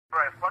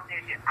fuck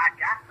this shit. I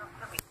got something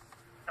to me.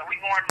 So we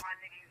going to my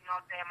nigga, you know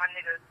what I'm saying? My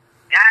nigga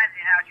Guys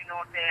in house, you know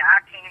what I'm saying?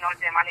 Our king, you know what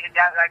I'm saying? My nigga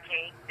Guys our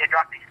king. They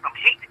dropped some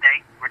heat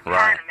today.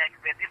 Return to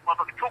Mexico. This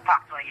motherfucker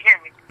Tupac, so you hear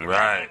me?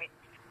 Right.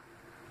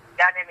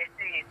 Goddamn it,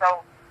 see.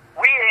 So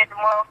we at the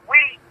we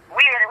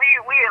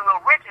a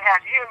little rich in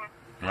house, you hear me?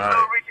 Right. A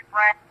little rich and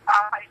friend.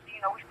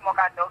 You know, we smoke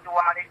out dope, do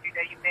all this shit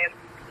there, you feel me?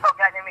 So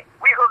goddamn it,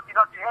 we hooked it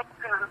up to that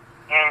computer,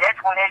 and that's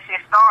when that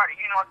shit started,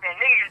 you know what I'm saying?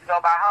 Niggas used to go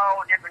by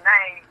whole different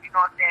names, you know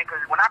what I'm saying?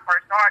 Because when I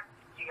first started,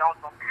 on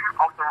some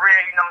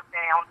real, you know what I'm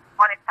saying, on some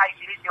funny type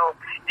shit,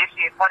 this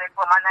shit funny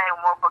for my name,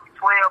 motherfucking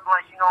 12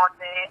 blunts, you know what I'm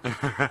saying?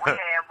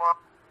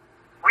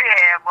 we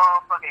had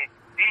motherfucking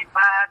B5,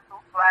 2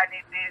 fly,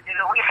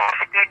 we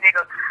had that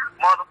nigga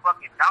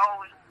motherfucking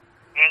dogs,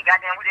 and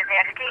goddamn, we just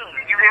had the king,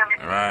 you feel me?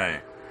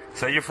 Right.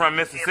 So you're from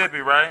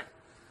Mississippi, right?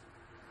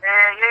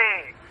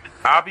 Yeah.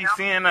 I'll be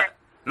seeing,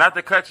 not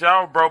to cut you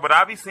off, bro, but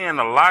I'll be seeing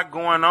a lot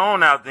going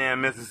on out there in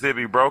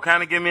Mississippi, bro.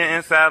 Kind of give me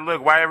an inside look.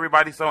 Why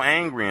everybody so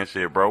angry and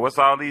shit, bro? What's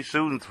all these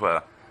shootings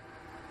for?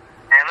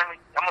 Man, I'm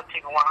gonna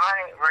keep it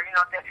 100, bro. You know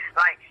what I'm saying?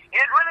 Like,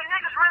 it's really,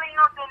 niggas really, you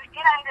know what I'm saying?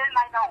 It ain't just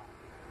like no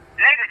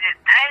niggas just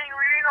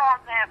angry, you know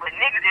what I'm saying? But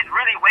niggas just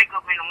really wake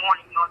up in the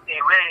morning, you know what I'm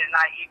saying? Ready to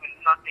not even,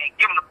 you know what I'm saying,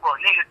 giving a fuck.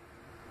 Niggas,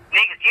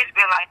 it's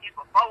been like this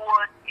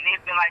before us, and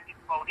it's been like this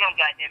before them,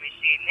 goddamn it,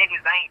 shit.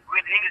 Niggas ain't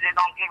really, niggas just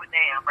don't give a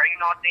damn, bro. You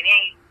know what I'm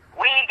saying?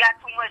 We ain't got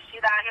too much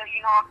shit out here,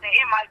 you know what I'm saying?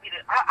 It might be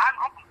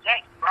I'm from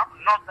Jackson, bro. I'm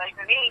from North Side,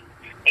 you mean?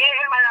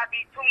 It might not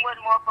be too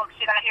much motherfucking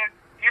shit out here,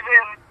 you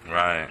feel me?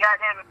 Right.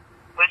 Goddamn it.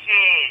 But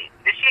shit,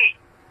 the shit,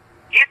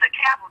 it's the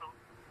capital.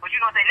 But you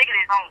know what I'm saying? Niggas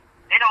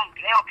they don't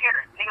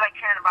care. Niggas like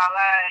caring about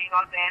life, you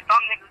know what I'm saying?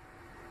 Some niggas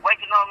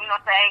waking up, you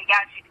know what I'm saying, ain't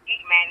got shit to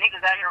eat, man.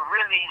 Niggas out here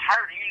really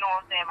hurting, you know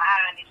what I'm saying,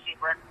 behind this shit,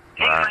 bro.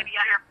 Niggas might be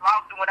out here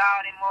flossing with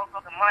all that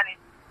motherfucking money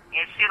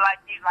and shit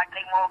like this, like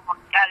they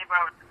motherfucking got it,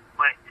 bro.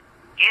 But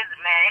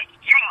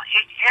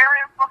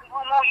every fucking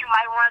blue moon, you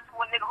might run to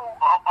a nigga who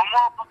a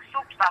motherfucking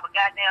superstar, but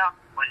goddamn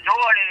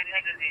majority of the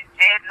niggas is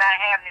just not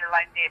having it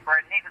like that, bro.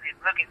 Niggas is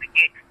looking to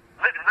get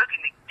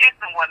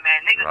someone, man.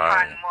 Niggas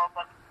trying to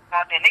motherfucking, you know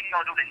what I'm saying? Niggas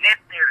gonna do the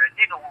necessary. A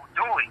nigga will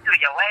do it to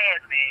your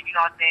ass, man. You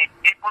know what I'm saying?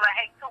 It's full of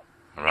hate too.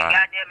 Right. And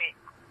goddamn it,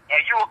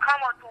 if you will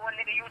come up to a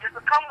nigga, you just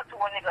will come up to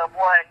a nigga,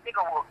 boy.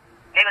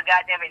 Nigga,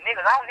 goddamn it,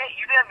 niggas on that.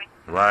 You feel me?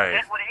 Right.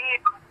 That's what it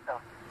is.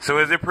 So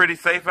is it pretty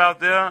safe out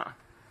there?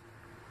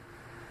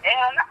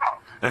 Hell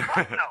no.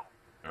 Fuck no.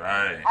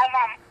 Right. Oh,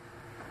 mama.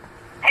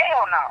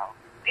 Hell no.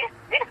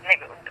 This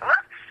nigga,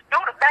 look, do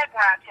the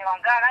background check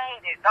on God. I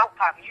ain't that dope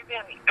popping. You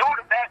feel me? Do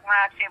the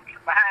background check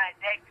behind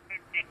Jackson,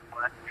 this shit,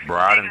 boy. Bro,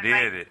 I done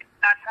did it.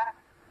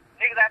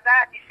 Niggas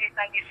outside this shit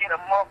think this shit a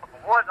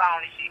motherfucking war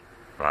zone and shit.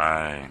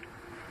 Right.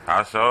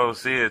 I sure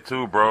see it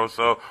too, bro.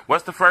 So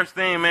what's the first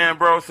thing, man,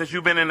 bro, since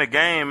you've been in the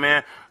game,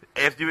 man?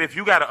 If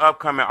you got an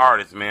upcoming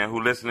artist, man,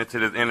 who listening to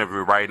this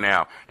interview right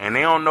now, and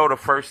they don't know the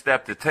first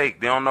step to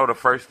take, they don't know the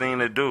first thing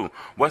to do,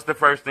 what's the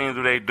first thing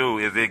do they do?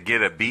 Is it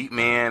get a beat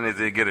man? Is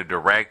it get a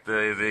director?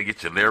 Is it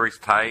get your lyrics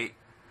tight?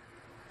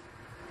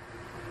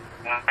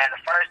 Man,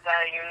 the first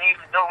thing you need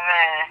to do,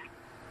 man,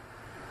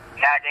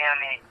 goddamn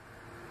it,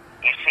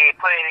 is shit,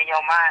 put it in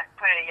your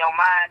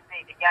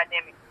mindset, the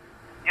goddamn it.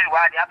 This is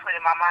what I put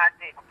in my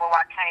mindset before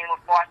I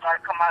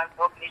started coming out and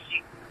booking this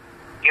shit.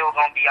 It was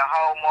gonna be a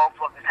whole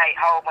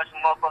bunch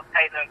of motherfuckers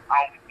hating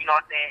on me, you know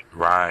what I'm saying?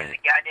 Right.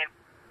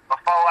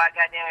 Before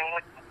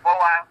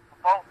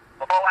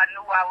I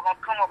knew I was gonna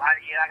come up out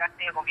of here, like I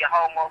said, it's gonna be a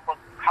whole lot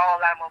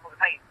of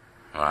motherfuckers hating.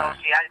 Right. So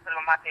shit, I just put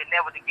in my mindset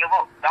never to give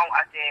up. Don't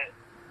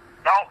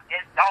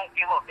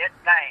give up. That's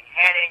the thing.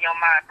 Have it in your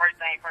mind, first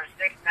thing first,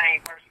 second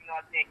thing first, you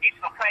know what I'm saying? Get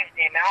some practice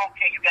in, man. I don't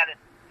care, you gotta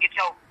get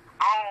your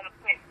own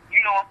equipment,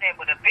 you know what I'm saying?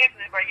 But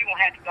eventually, bro, you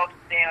gonna have to go to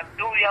the damn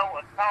studio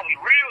or something,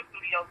 real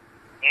studio,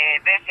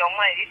 and invest your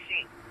money.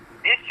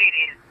 This shit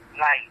is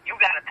like, you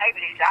gotta pay for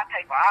this shit. I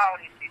pay for all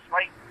this shit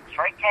straight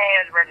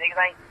cash, bro. Niggas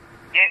ain't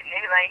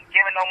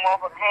giving no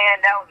motherfucking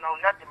handouts, no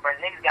nothing, bro.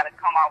 Niggas gotta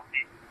come out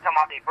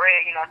their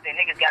bread, you know what I'm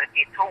saying? Niggas gotta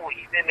get to it,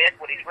 you feel me? That's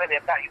what it's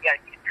really about. You gotta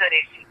get to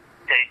that shit.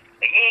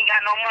 If you ain't got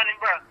no money,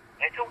 bro,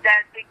 in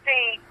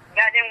 2016,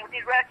 goddamn with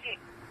this rap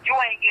shit, you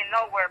ain't getting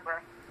nowhere, bro.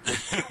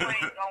 You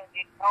ain't gonna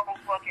get no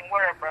fucking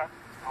word, bro,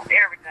 on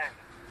everything.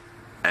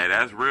 Hey,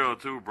 that's real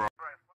too, bro.